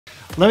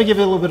Let me give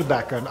you a little bit of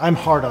background. I'm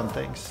hard on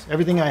things.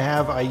 Everything I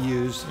have, I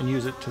use and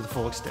use it to the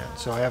full extent.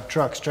 So I have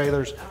trucks,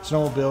 trailers,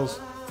 snowmobiles,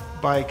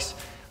 bikes.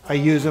 I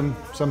use them,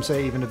 some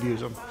say even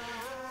abuse them.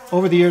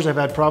 Over the years, I've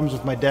had problems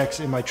with my decks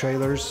in my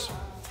trailers.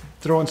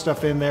 Throwing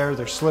stuff in there,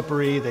 they're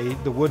slippery,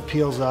 the wood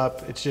peels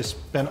up. It's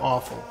just been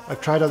awful.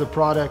 I've tried other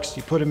products,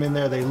 you put them in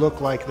there, they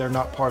look like they're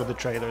not part of the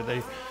trailer.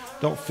 They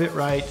don't fit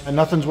right, and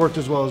nothing's worked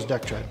as well as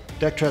DeckTred.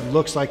 DeckTred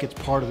looks like it's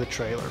part of the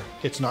trailer.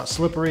 It's not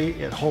slippery,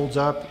 it holds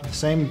up. The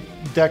same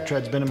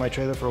DeckTred's been in my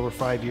trailer for over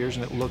 5 years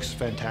and it looks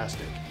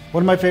fantastic.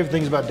 One of my favorite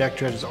things about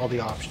DeckTred is all the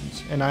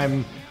options, and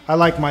I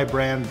like my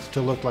brand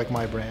to look like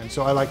my brand.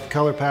 So I like the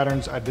color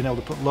patterns. I've been able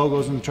to put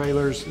logos in the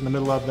trailers in the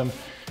middle of them.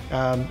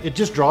 It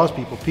just draws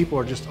people. People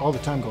are just all the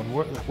time going,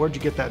 where'd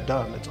you get that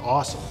done? It's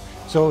awesome.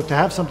 So to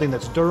have something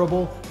that's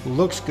durable,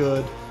 looks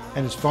good,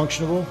 and is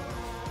functional,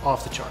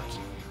 off the charts.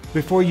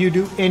 Before you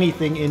do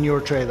anything in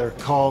your trailer,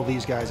 call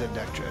these guys at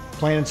DeckTred.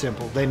 Plain and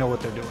simple, they know what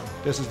they're doing.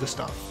 This is the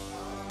stuff.